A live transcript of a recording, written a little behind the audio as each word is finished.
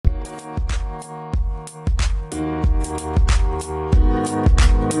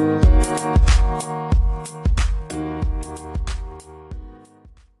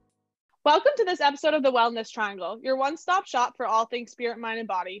to this episode of the Wellness Triangle, your one-stop shop for all things spirit, mind, and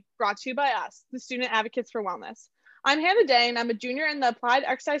body, brought to you by us, the Student Advocates for Wellness. I'm Hannah Day, and I'm a junior in the Applied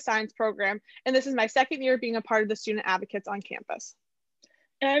Exercise Science program, and this is my second year being a part of the Student Advocates on campus.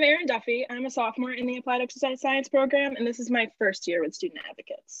 And I'm Erin Duffy. I'm a sophomore in the Applied Exercise Science program, and this is my first year with Student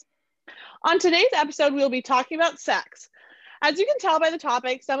Advocates. On today's episode, we'll be talking about sex. As you can tell by the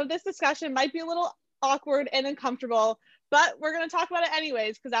topic, some of this discussion might be a little awkward and uncomfortable, but we're going to talk about it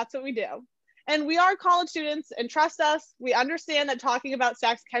anyways because that's what we do. And we are college students, and trust us, we understand that talking about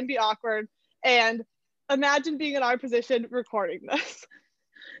sex can be awkward, and imagine being in our position recording this.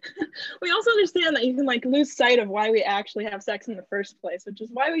 We also understand that you can lose sight of why we actually have sex in the first place, which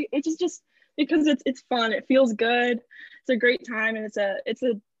is just because it's fun, it feels good, it's a great time, and it's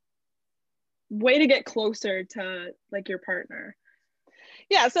a way to get closer to your partner.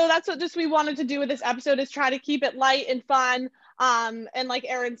 Yeah, so that's what we wanted to do with this episode, is try to keep it light and fun. And like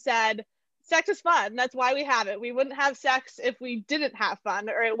Erin said, sex is fun. That's why we have it. We wouldn't have sex if we didn't have fun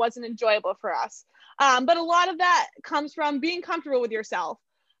or it wasn't enjoyable for us. But a lot of that comes from being comfortable with yourself.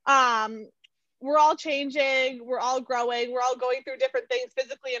 We're all changing, we're all growing, we're all going through different things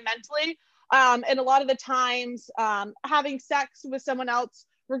physically and mentally. And a lot of the times, having sex with someone else,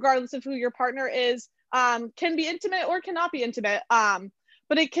 regardless of who your partner is, can be intimate or cannot be intimate.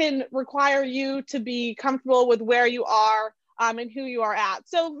 But it can require you to be comfortable with where you are and who you are at.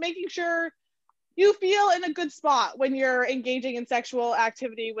 So making sure you feel in a good spot when you're engaging in sexual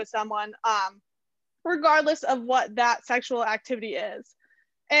activity with someone, regardless of what that sexual activity is.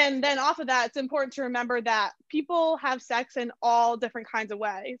 And then off of that, it's important to remember that people have sex in all different kinds of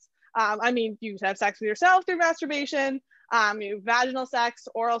ways. You have sex with yourself through masturbation, you have vaginal sex,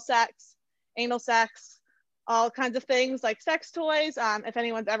 oral sex, anal sex, all kinds of things like sex toys. If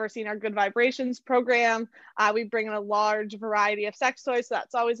anyone's ever seen our Good Vibrations program, we bring in a large variety of sex toys, so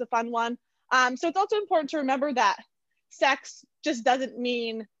that's always a fun one. So it's also important to remember that sex just doesn't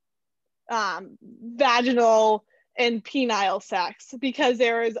mean vaginal and penile sex, because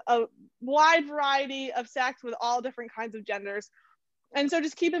there is a wide variety of sex with all different kinds of genders. And so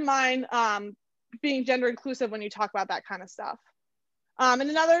just keep in mind being gender inclusive when you talk about that kind of stuff. And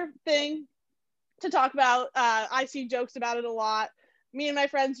another thing to talk about, I see jokes about it a lot. Me and my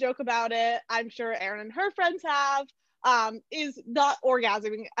friends joke about it. I'm sure Erin and her friends have, is not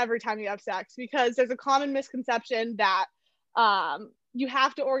orgasming every time you have sex, because there's a common misconception that you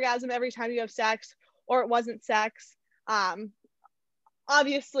have to orgasm every time you have sex or it wasn't sex.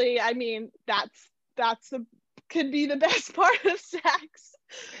 Obviously, that's could be the best part of sex.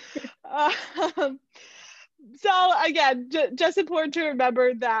 So again, just important to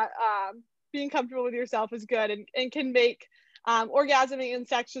remember that being comfortable with yourself is good and can make orgasming and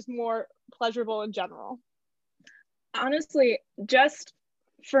sex just more pleasurable in general. Honestly, just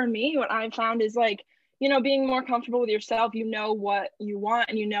for me, what I've found is being more comfortable with yourself, what you want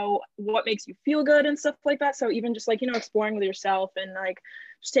and what makes you feel good and stuff like that. So even just exploring with yourself and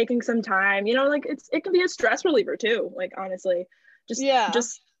just taking some time, it can be a stress reliever too, honestly,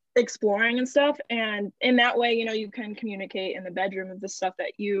 just exploring and stuff. And in that way, you can communicate in the bedroom of the stuff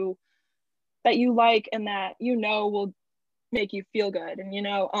that you like and that will make you feel good.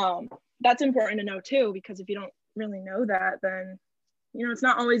 And that's important to know too, because if you don't really know that, then it's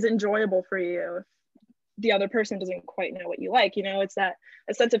not always enjoyable for you if the other person doesn't quite know what you like. It's that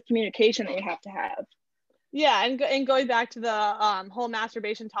a sense of communication that you have to have. Yeah, and going back to the whole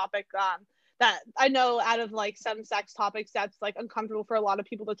masturbation topic, that I know out of some sex topics that's uncomfortable for a lot of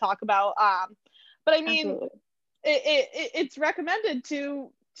people to talk about, but I mean, it's recommended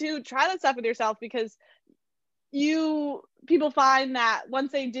to try that stuff with yourself, because people find that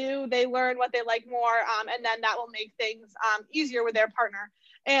once they do, they learn what they like more, and then that will make things easier with their partner.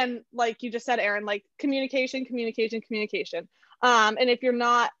 And like you just said, Erin, communication. And if you're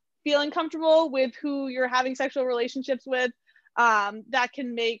not feeling comfortable with who you're having sexual relationships with, that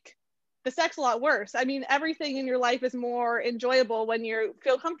can make the sex a lot worse. I mean, everything in your life is more enjoyable when you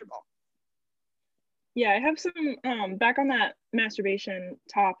feel comfortable. Yeah, I have some, back on that masturbation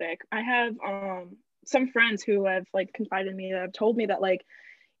topic, I have some friends who have confided in me that have told me that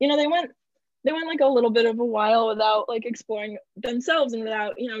they went a little bit of a while without exploring themselves and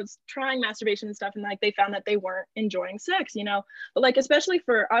without trying masturbation and stuff, and they found that they weren't enjoying sex, but especially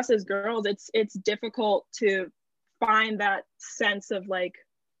for us as girls, it's difficult to find that sense of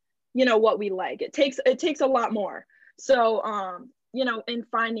what we like. It takes a lot more. So in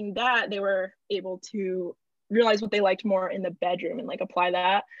finding that, they were able to realize what they liked more in the bedroom and apply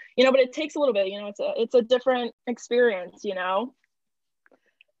that, but it takes a little bit, it's a different experience.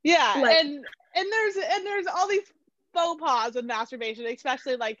 Yeah, and there's all these faux pas with masturbation,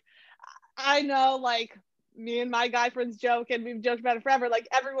 especially I know, like, me and my guy friends joke, and we've joked about it forever, like,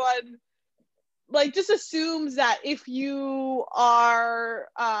 everyone, like, just assumes that if you are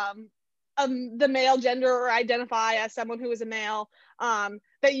the male gender or identify as someone who is a male,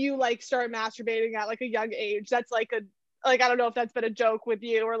 that you, like, start masturbating at, like, a young age. That's, like, I don't know if that's been a joke with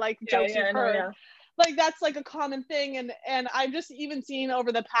you or, like, jokes you've heard. Yeah. Like, that's, like, a common thing, and I've just even seen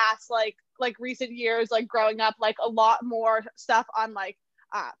over the past, like recent years, like, growing up, like, a lot more stuff on, like,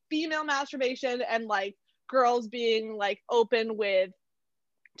 female masturbation, and, like, girls being, like, open with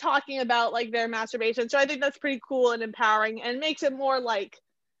talking about, like, their masturbation. So I think that's pretty cool and empowering, and makes it more like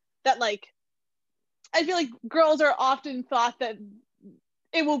that, like, I feel like girls are often thought that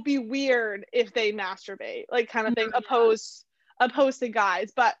it will be weird if they masturbate, like, kind of thing, opposed to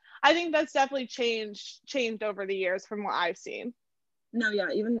guys. But I think that's definitely changed over the years from what I've seen. No,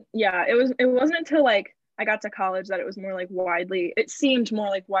 yeah, it wasn't until, like, I got to college that it was more, like, it seemed more,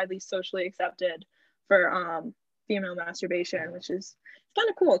 like, widely socially accepted for female masturbation, which is kind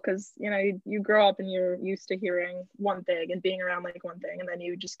of cool, because, you know, you grow up and you're used to hearing one thing and being around, like, one thing, and then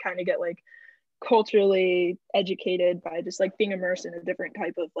you just kind of get, like, culturally educated by just, like, being immersed in a different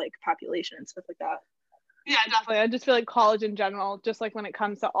type of, like, population and stuff like that. Yeah, definitely. I just feel like college in general, just, like, when it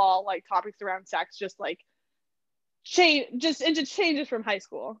comes to all, like, topics around sex, just, like, it just changes from high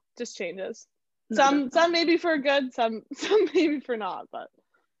school. Just changes. Some maybe for good, some maybe for not, but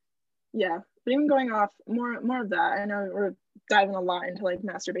yeah. But even going off more of that, I know we're diving a lot into, like,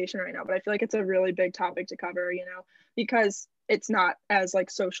 masturbation right now, but I feel like it's a really big topic to cover, you know, because it's not as, like,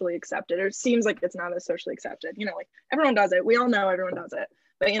 socially accepted, or it seems like it's not as socially accepted, you know, like, everyone does it, we all know everyone does it,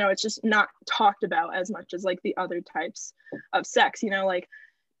 but, you know, it's just not talked about as much as, like, the other types of sex, you know, like,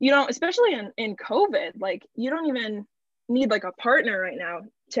 you know, especially in COVID, like, you don't even need, like, a partner right now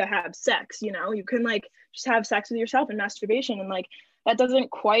to have sex, you know, you can, like, just have sex with yourself and masturbation, and, like, that doesn't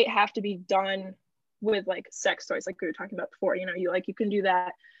quite have to be done with, like, sex toys, like we were talking about before, you know, you can do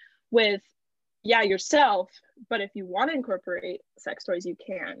that with yourself, but if you want to incorporate sex toys, you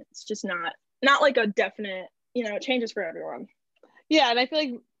can. It's just not like a definite, you know, it changes for everyone. Yeah, and I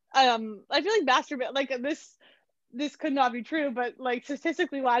feel like masturbate, like, this could not be true, but, like,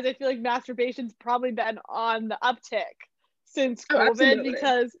 statistically wise, I feel like masturbation's probably been on the uptick since COVID,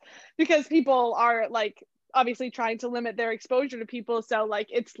 because people are, like, obviously trying to limit their exposure to people, so, like,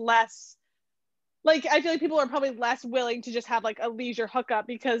 it's less, like, I feel like people are probably less willing to just have, like, a leisure hookup,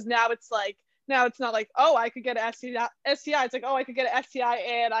 because now it's not like, oh, I could get an STI. It's like, oh, I could get an STI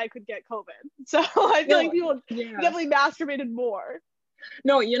and I could get COVID. So I feel like people definitely masturbated more.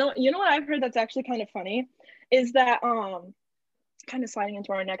 No, you know what I've heard that's actually kind of funny is that kind of sliding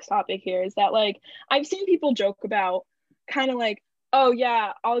into our next topic here, is that, like, I've seen people joke about kind of like, oh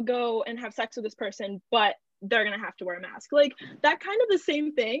yeah, I'll go and have sex with this person, but they're gonna have to wear a mask. Like, that kind of the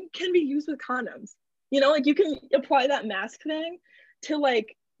same thing can be used with condoms. You know, like, you can apply that mask thing to,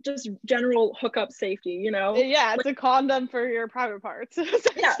 like, just general hookup safety, you know? Yeah, it's like, a condom for your private parts.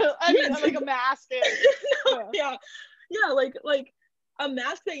 Yeah. I mean, like, a mask. Yeah, like a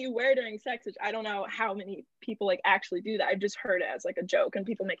mask that you wear during sex, which I don't know how many people, like, actually do that. I've just heard it as, like, a joke and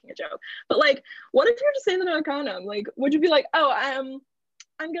people making a joke. But, like, what if you were to say that on a condom? Like, would you be like, oh, I'm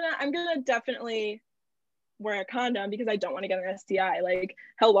gonna definitely wear a condom because I don't want to get an STI? Like,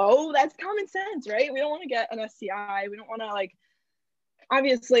 hello, that's common sense, right? We don't want to get an STI. We don't want to, like,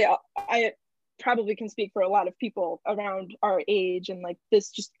 obviously, I probably can speak for a lot of people around our age and, like, this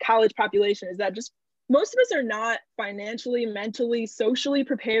just college population, is that just most of us are not financially, mentally, socially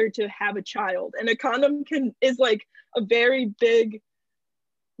prepared to have a child, and a condom is, like, a very big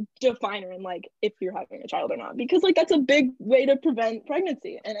definer in, like, if you're having a child or not, because, like, that's a big way to prevent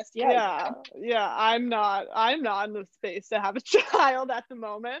pregnancy and STIs. Yeah, I'm not in the space to have a child at the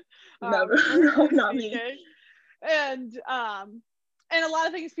moment. Never. No, not me. And a lot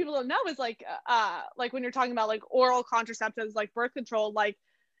of things people don't know is, like when you're talking about, like, oral contraceptives, like birth control, like,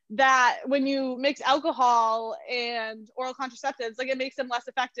 that when you mix alcohol and oral contraceptives, like, it makes them less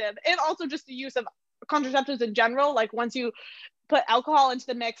effective. And also just the use of contraceptives in general, like, once you put alcohol into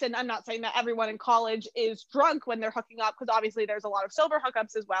the mix, and I'm not saying that everyone in college is drunk when they're hooking up, because obviously there's a lot of sober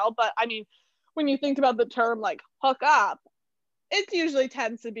hookups as well, but I mean, when you think about the term, like, hook up, it usually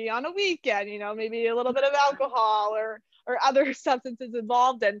tends to be on a weekend, you know, maybe a little bit of alcohol or other substances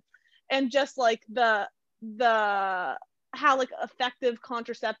involved, and just, like, the how, like, effective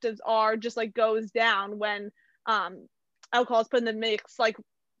contraceptives are just, like, goes down when alcohol is put in the mix, like,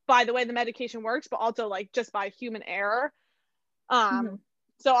 by the way the medication works, but also, like, just by human error.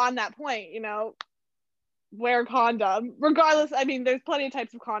 So on that point, you know, wear a condom regardless. I mean, there's plenty of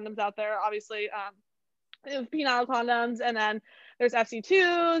types of condoms out there, obviously. Penile condoms, and then there's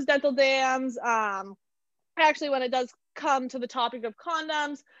FC2s, dental dams. Actually, when it does come to the topic of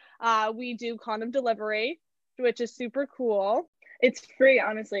condoms, we do condom delivery, which is super cool. It's free,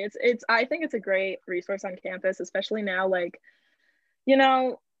 honestly. It's I think it's a great resource on campus, especially now, like, you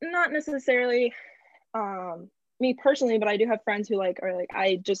know, not necessarily me personally, but I do have friends who like are like,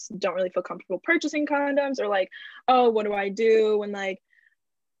 I just don't really feel comfortable purchasing condoms, or like, oh, what do I do when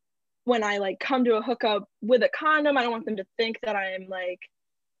I like come to a hookup with a condom? I don't want them to think that I'm like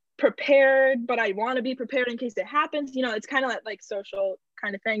prepared, but I want to be prepared in case it happens. You know, it's kind of like social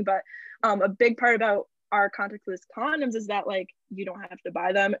kind of thing. But a big part about our contactless condoms is that like you don't have to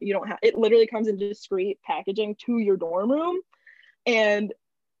buy them. You don't have, it literally comes in discreet packaging to your dorm room. And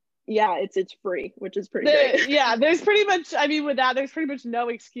yeah, it's free, which is pretty great. Yeah, there's pretty much, I mean, with that, there's pretty much no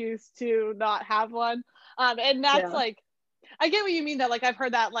excuse to not have one. And that's like, I get what you mean, that like I've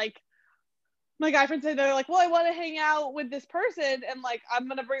heard that like my guy friends say, they're like, well, I want to hang out with this person and like I'm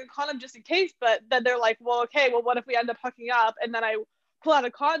gonna bring a condom just in case, but then they're like, well, okay, well, what if we end up hooking up and then I pull out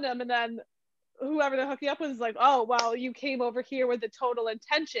a condom and then whoever they're hooking up with is like, oh, well, you came over here with the total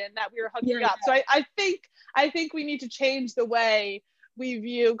intention that we were hooking up. So I think we need to change the way we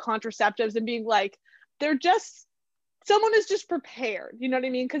view contraceptives and being like, they're just, someone is just prepared, you know what I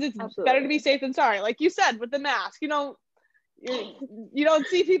mean? Because it's better to be safe than sorry. Like you said, with the mask, you don't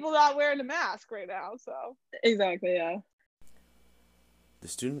see people not wearing a mask right now. So exactly, yeah. The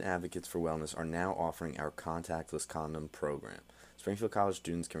Student Advocates for Wellness are now offering our contactless condom program. Springfield College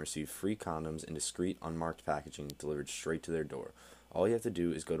students can receive free condoms in discreet, unmarked packaging delivered straight to their door. All you have to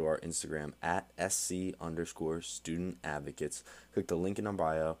do is go to our Instagram at SC_student advocates, click the link in our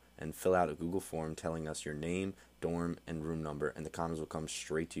bio, and fill out a Google form telling us your name, dorm, and room number, and the condoms will come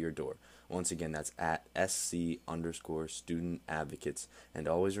straight to your door. Once again, that's at SC_student advocates. And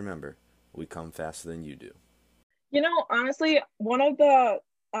always remember, we come faster than you do. You know, honestly, one of the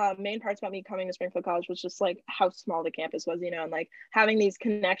main parts about me coming to Springfield College was just like how small the campus was, you know, and like having these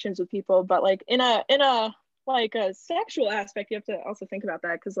connections with people. But like in a like a sexual aspect, you have to also think about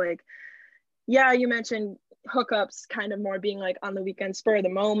that, because like, yeah, you mentioned hookups kind of more being like on the weekend, spur of the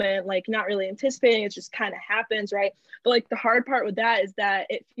moment, like not really anticipating, it just kind of happens, right? But like the hard part with that is that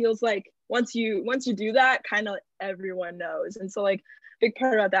it feels like once you do that, kind of everyone knows. And so like big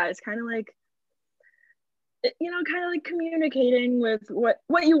part about that is kind of like, you know, kind of like communicating with what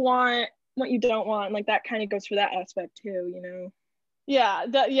you want, what you don't want, like that kind of goes for that aspect too, you know.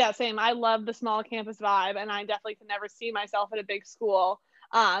 Yeah, same. I love the small campus vibe, and I definitely could never see myself at a big school.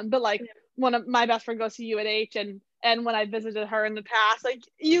 But like one of my best friend goes to UNH, and when I visited her in the past, like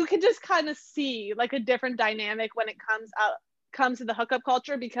you could just kind of see like a different dynamic when it comes to the hookup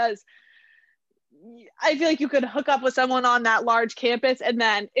culture, because I feel like you could hook up with someone on that large campus, and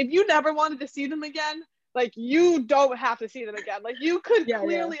then if you never wanted to see them again, like you don't have to see them again. Like you could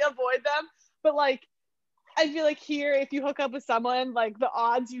clearly avoid them, but like I feel like here, if you hook up with someone, like the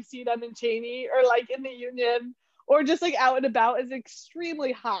odds you see them in Cheney or like in the Union or just like out and about is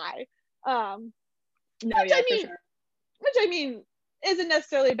extremely high. Which I mean isn't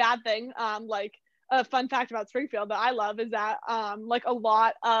necessarily a bad thing. Like a fun fact about Springfield that I love is that like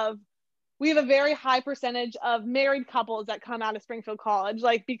we have a very high percentage of married couples that come out of Springfield College,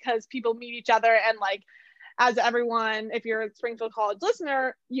 like because people meet each other, and like as everyone, if you're a Springfield College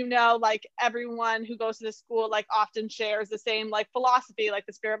listener, you know, like everyone who goes to this school like often shares the same like philosophy, like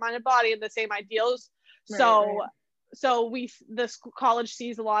the spirit, mind, and body, and the same ideals. So the college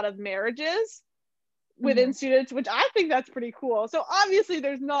sees a lot of marriages within students, which I think that's pretty cool. So obviously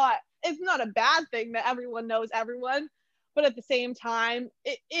it's not a bad thing that everyone knows everyone, but at the same time,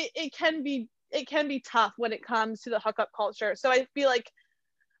 it can be tough when it comes to the hookup culture. So I feel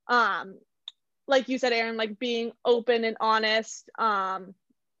like you said, Erin, like being open and honest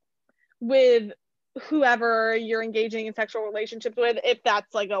with whoever you're engaging in sexual relationships with, if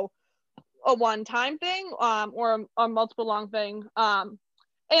that's like a one-time thing or a multiple long thing. And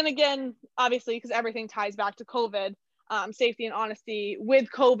again, obviously, because everything ties back to COVID, safety and honesty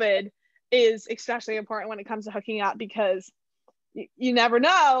with COVID is especially important when it comes to hooking up, because you never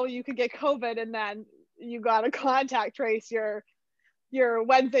know, you could get COVID and then you got to contact trace your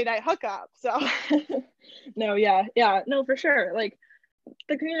Wednesday night hookup. So no, for sure. Like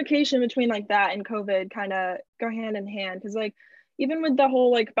the communication between like that and COVID kind of go hand in hand, because like even with the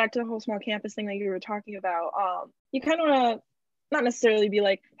whole like back to the whole small campus thing that you were talking about, you kind of want to not necessarily be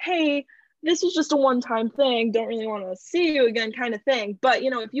like, hey, this was just a one-time thing, don't really want to see you again kind of thing. But you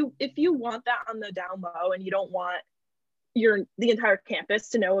know, if you want that on the down low and you don't want the entire campus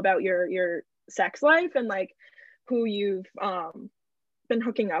to know about your sex life and like who you've been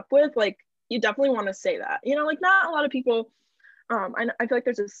hooking up with, like you definitely want to say that. You know, like not a lot of people I feel like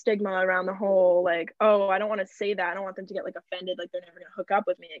there's a stigma around the whole like, oh, I don't want to say that, I don't want them to get like offended, like they're never gonna hook up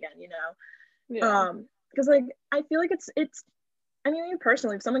with me again, you know. Yeah. Because like I feel like it's I mean,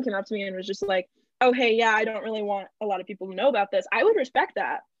 personally, if someone came up to me and was just like, oh hey, yeah, I don't really want a lot of people to know about this, I would respect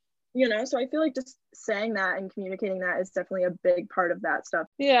that, you know. So I feel like just saying that and communicating that is definitely a big part of that stuff.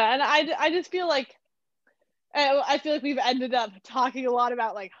 Yeah, and I just feel like I feel like we've ended up talking a lot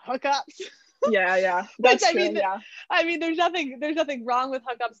about like hookups. Yeah, that's Which, true. I mean, there's nothing wrong with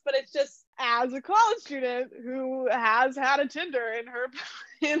hookups, but it's just, as a college student who has had a Tinder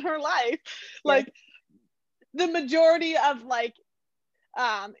in her life, like the majority of like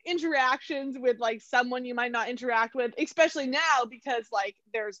interactions with like someone you might not interact with, especially now because like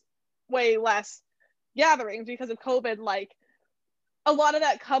there's way less gatherings because of COVID, like a lot of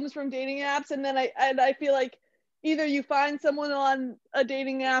that comes from dating apps. And then I feel like either you find someone on a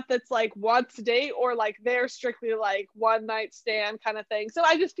dating app that's like wants to date, or like they're strictly like one night stand kind of thing. So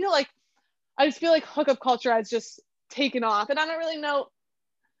I just feel like hookup culture has just taken off, and I don't really know.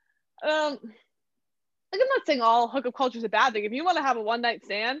 Like, I'm not saying all hookup culture is a bad thing. If you want to have a one night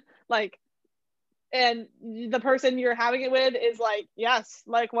stand, like, and the person you're having it with is like, yes,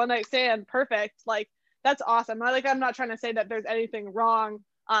 like one night stand, perfect, like that's awesome. I'm not trying to say that there's anything wrong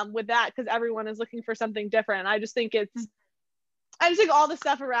with that, because everyone is looking for something different. I just think all the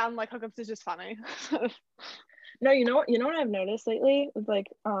stuff around like hookups is just funny. No, you know what I've noticed lately with like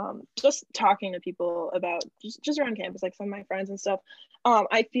just talking to people about just around campus, like some of my friends and stuff.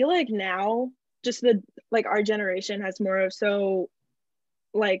 I feel like now just our generation has more of so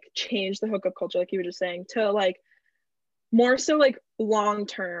like changed the hookup culture, like you were just saying, to like more so like long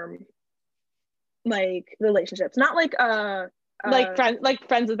term like relationships, not like like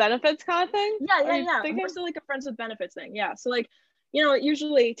friends with benefits kind of thing. Yeah, more so like a friends with benefits thing. Yeah, so like, you know,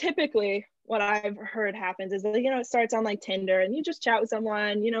 typically what I've heard happens is that, you know, it starts on like Tinder and you just chat with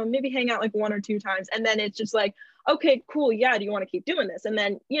someone, you know, maybe hang out like 1 or 2 times, and then it's just like, okay, cool, yeah, do you want to keep doing this? And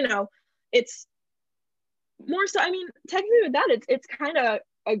then, you know, it's more so, I mean, technically with that, it's kind of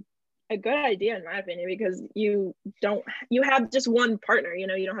a good idea in my opinion, because you have just one partner, you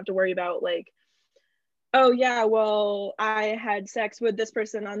know, you don't have to worry about like, oh yeah, well, I had sex with this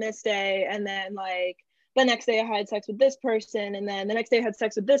person on this day, and then like the next day I had sex with this person, and then the next day I had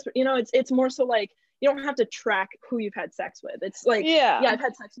sex with this, you know, it's more so like you don't have to track who you've had sex with. It's like, yeah, I've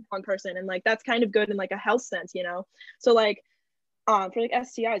had sex with one person, and like that's kind of good in like a health sense, you know. So like for like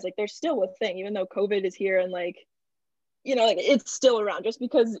STIs, like they're still a thing, even though COVID is here, and like, you know, like it's still around. Just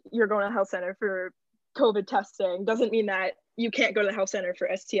because you're going to a health center for COVID testing doesn't mean that you can't go to the health center for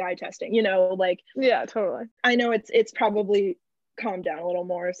STI testing, you know, like. Yeah, totally. I know it's probably calmed down a little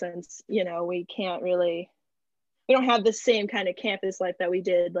more since, you know, we don't have the same kind of campus life that we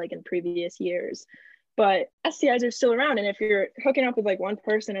did like in previous years, but STIs are still around. And if you're hooking up with like one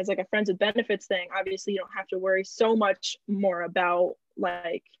person as like a friends with benefits thing, obviously you don't have to worry so much more about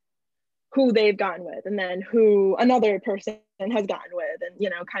like who they've gotten with, and then who another person has gotten with, and, you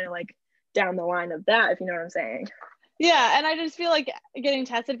know, kind of like down the line of that, if you know what I'm saying. Yeah, and I just feel like getting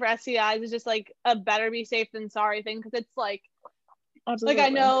tested for STIs is just like a better be safe than sorry thing, because it's like, absolutely.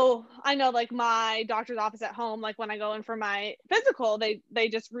 Like I know like my doctor's office at home, like when I go in for my physical, they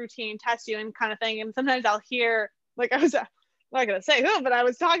just routine test you and kind of thing. And sometimes I'll hear, like, I'm not gonna say who, but I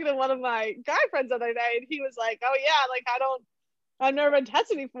was talking to one of my guy friends the other day, and he was like, oh yeah, like I've never been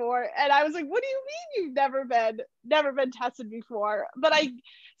tested before. And I was like, what do you mean you've never been tested before? But I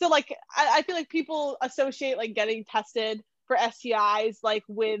feel like people associate like getting tested for STIs like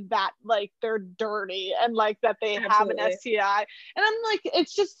with that, like they're dirty and like that they absolutely have an STI. And I'm like,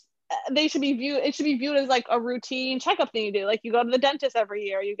 it's just, it should be viewed as like a routine checkup thing you do. Like you go to the dentist every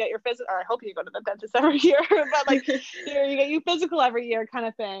year, you get your physical, or I hope you go to the dentist every year, but like you get your physical every year kind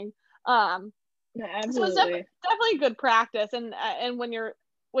of thing. Yeah, absolutely. So it's definitely good practice. And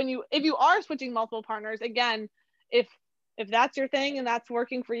if you are switching multiple partners, again, if that's your thing and that's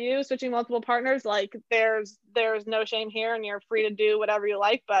working for you, switching multiple partners, like there's no shame here, and you're free to do whatever you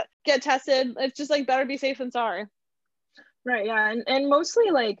like, but get tested. It's just like better be safe than sorry. Right. Yeah. And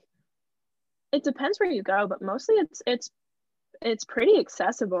mostly like it depends where you go, but mostly it's pretty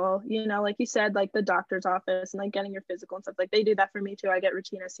accessible, you know, like you said, like the doctor's office and like getting your physical and stuff, like they do that for me too. I get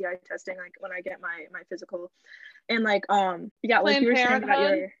routine STI testing like when I get my physical, and like yeah, like Planned you were saying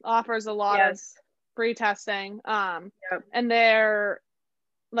about offers a lot of free testing, and they're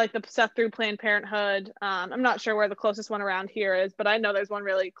like the stuff through Planned Parenthood. I'm not sure where the closest one around here is, but I know there's one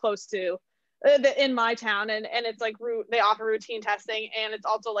really close to in my town, and it's like they offer routine testing, and it's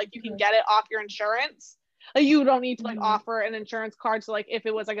also like you can get it off your insurance. Like you don't need to like offer an insurance card. So like if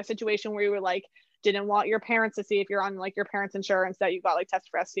it was like a situation where you were like didn't want your parents to see, if you're on like your parents' insurance, that you got like tested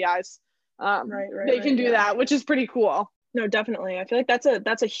for STIs. They can do that, which is pretty cool. No, definitely. I feel like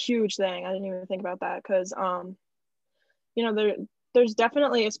that's a huge thing. I didn't even think about that because you know, there's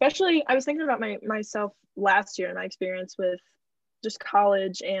definitely, especially I was thinking about myself last year and my experience with just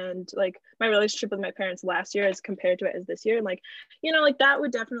college and like my relationship with my parents last year as compared to it as this year. And like, you know, like that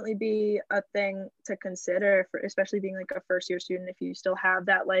would definitely be a thing to consider for, especially being like a first year student, if you still have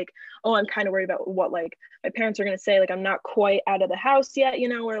that like, oh, I'm kind of worried about what like my parents are going to say, like I'm not quite out of the house yet, you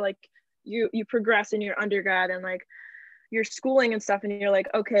know, or like you progress in your undergrad and like your schooling and stuff, and you're like,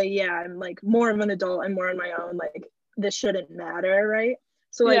 okay, yeah, I'm like more of an adult and more on my own, like this shouldn't matter, right?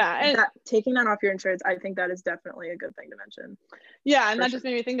 So like that, taking that off your insurance, I think that is definitely a good thing to mention. Yeah, and that just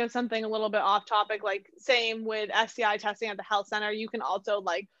made me think of something a little bit off topic, like same with STI testing at the health center. You can also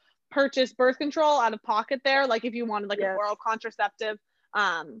like purchase birth control out of pocket there, like if you wanted like an oral contraceptive.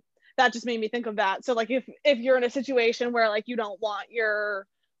 That just made me think of that. So like if you're in a situation where like you don't want your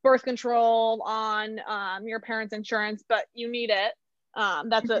birth control on your parents' insurance, but you need it,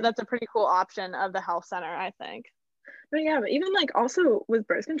 that's a pretty cool option of the health center, I think. But yeah, but even like also with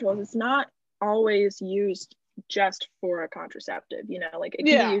birth controls, it's not always used just for a contraceptive, you know, like it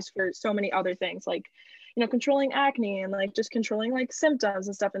can be used for so many other things, like, you know, controlling acne and like just controlling like symptoms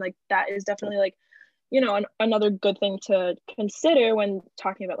and stuff. And like that is definitely like, you know, another good thing to consider when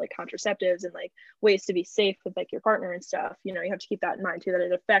talking about like contraceptives and like ways to be safe with like your partner and stuff. You know, you have to keep that in mind too, that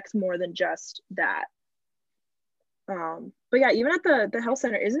it affects more than just that. But yeah, even at the health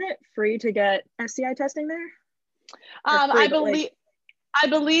center, isn't it free to get STI testing there? I believe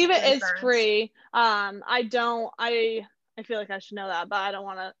it is free. I feel like I should know that, but I don't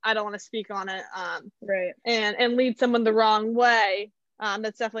want to speak on it right, and lead someone the wrong way.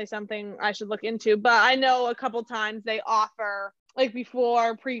 That's definitely something I should look into. But I know a couple times they offer, like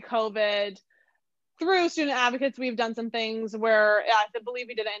before pre-COVID, through student advocates, we've done some things where I believe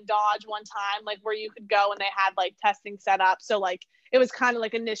we did it in Dodge one time, like where you could go and they had like testing set up. So like it was kind of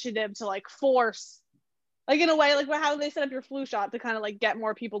like initiative to like force, like in a way, like how they set up your flu shot to kind of like get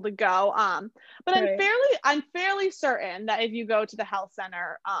more people to go. But right. I'm fairly certain that if you go to the health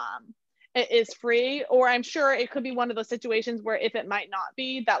center, it is free, or I'm sure it could be one of those situations where if it might not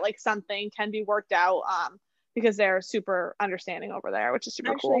be, that like something can be worked out, because they're super understanding over there, which is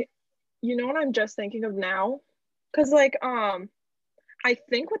super cool. You know what I'm just thinking of now? Because like I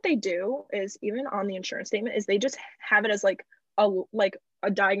think what they do is, even on the insurance statement, is they just have it as like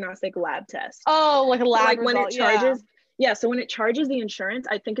a diagnostic lab test. Oh, like a lab like result, when it charges, so when it charges the insurance,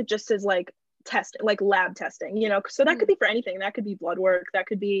 I think it just says like test, like lab testing, you know. So that could be for anything. That could be blood work, that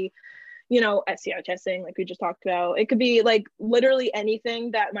could be, you know, STI testing like we just talked about. It could be like literally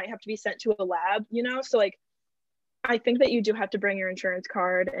anything that might have to be sent to a lab, you know. So like I think that you do have to bring your insurance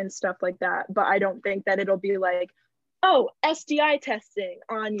card and stuff like that, but I don't think that it'll be like, oh, STI testing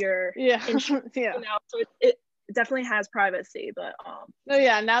on your insurance, you know. So it definitely has privacy, but no,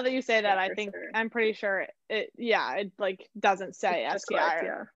 yeah, now that you say that, I think I'm pretty sure it like doesn't say STI.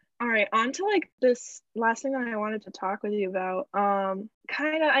 All right, on to like this last thing that I wanted to talk with you about.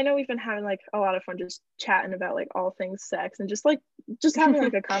 Kind of, I know we've been having like a lot of fun just chatting about like all things sex and just having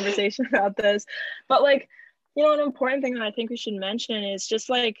like a conversation about this, but like, you know, an important thing that I think we should mention is just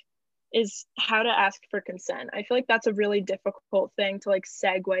like is how to ask for consent. I feel like that's a really difficult thing to like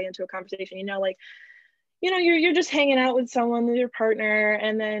segue into a conversation, you know, like, you know, you're just hanging out with someone, with your partner,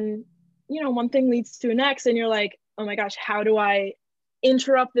 and then, you know, one thing leads to the next, and you're like, oh my gosh, how do I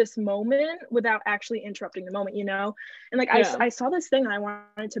interrupt this moment without actually interrupting the moment, you know? And like I saw this thing that I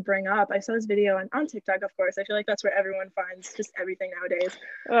wanted to bring up. I saw this video on TikTok, of course. I feel like that's where everyone finds just everything nowadays.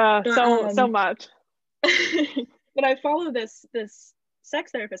 So much. But I follow this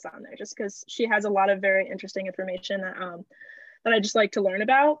sex therapist on there just because she has a lot of very interesting information that I just like to learn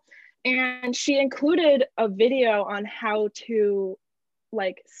about. And she included a video on how to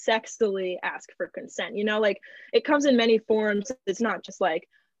like sexily ask for consent, you know, like it comes in many forms. It's not just like,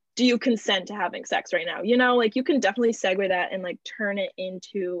 do you consent to having sex right now, you know, like you can definitely segue that and like turn it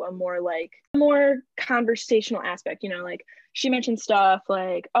into a more conversational aspect, you know. Like she mentioned stuff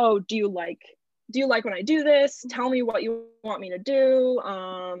like, oh, do you like when I do this? Tell me what you want me to do.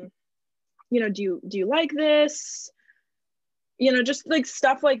 You know, do you like this? You know, just like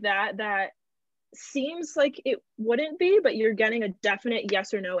stuff like that seems like it wouldn't be, but you're getting a definite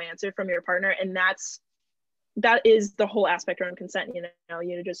yes or no answer from your partner. And that is the whole aspect around consent, you know.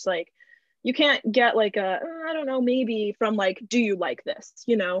 You're just like, you can't get like I don't know, maybe from like, do you like this?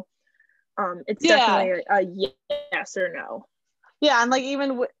 You know, it's definitely a yes or no. Yeah, and like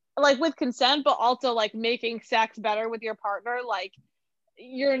even with consent, but also like making sex better with your partner, like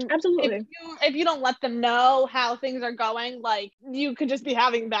you're Absolutely. if you don't let them know how things are going, like you could just be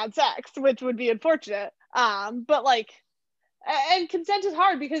having bad sex, which would be unfortunate. But like, and consent is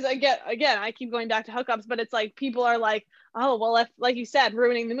hard because again, I keep going back to hookups, but it's like people are like, oh, well, if, like you said,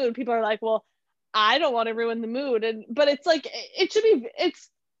 ruining the mood, people are like, well, I don't want to ruin the mood. But it's like,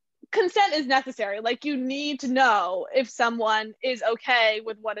 consent is necessary. Like, you need to know if someone is okay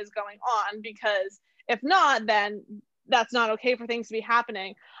with what is going on, because if not, then that's not okay for things to be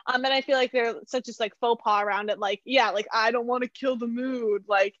happening. And I feel like there's such this like faux pas around it. Like, yeah, like I don't want to kill the mood.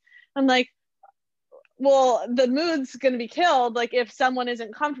 Like, I'm like, well, the mood's going to be killed like if someone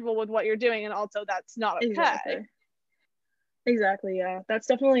isn't comfortable with what you're doing, and also that's not okay. Exactly, yeah, that's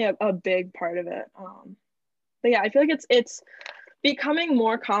definitely a big part of it. But yeah, I feel like it's becoming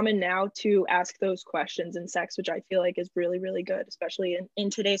more common now to ask those questions in sex, which I feel like is really, really good, especially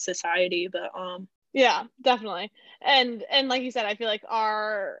in today's society. But yeah, definitely. And like you said, I feel like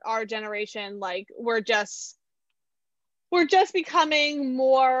our generation, like we're just becoming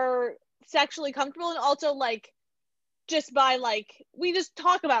more sexually comfortable, and also like just by like we just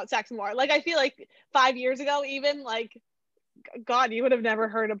talk about sex more. Like I feel like 5 years ago, even, like, God, you would have never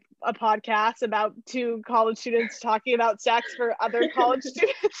heard a podcast about two college students talking about sex for other college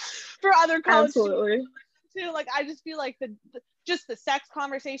students absolutely students too. Like I just feel like just the sex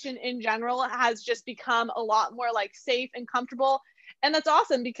conversation in general has just become a lot more like safe and comfortable, and that's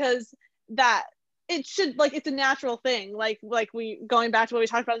awesome, because that it should, like, it's a natural thing. Like we, going back to what we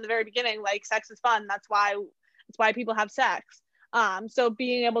talked about in the very beginning, like sex is fun. That's why people have sex. So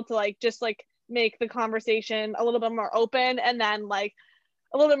being able to like just like make the conversation a little bit more open, and then like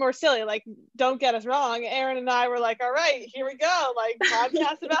a little bit more silly. Like, don't get us wrong, Erin and I were like, all right, here we go, like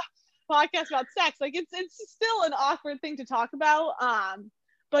podcast about sex. Like it's still an awkward thing to talk about,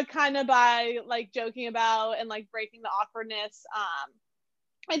 but kind of by like joking about and like breaking the awkwardness,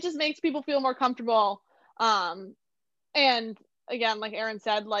 it just makes people feel more comfortable. And again, like Erin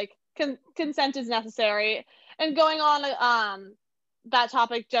said, like consent is necessary. And going on that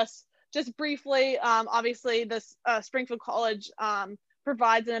topic, just briefly, obviously this Springfield College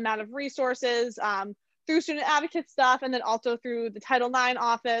provides an amount of resources through student advocate stuff, and then also through the Title IX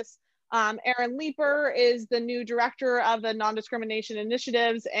office. Erin Leeper is the new director of the non-discrimination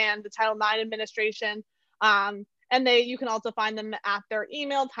initiatives and the Title IX administration. And you can also find them at their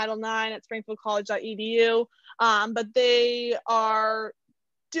email, title9@springfieldcollege.edu. But they are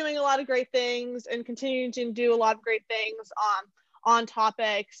doing a lot of great things and continuing to do a lot of great things on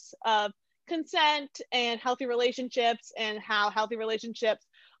topics of consent and healthy relationships, and how healthy relationships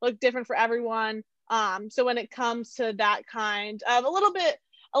look different for everyone. So when it comes to that kind of a little bit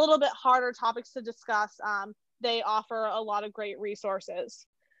harder topics to discuss, they offer a lot of great resources.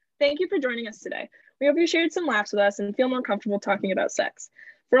 Thank you for joining us today. We hope you shared some laughs with us and feel more comfortable talking about sex.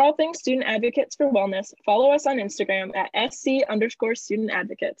 For all things student advocates for wellness, follow us on Instagram at SC_student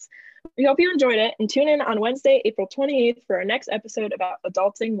advocates. We hope you enjoyed it, and tune in on Wednesday, April 28th for our next episode about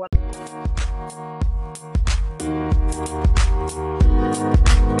adulting 101.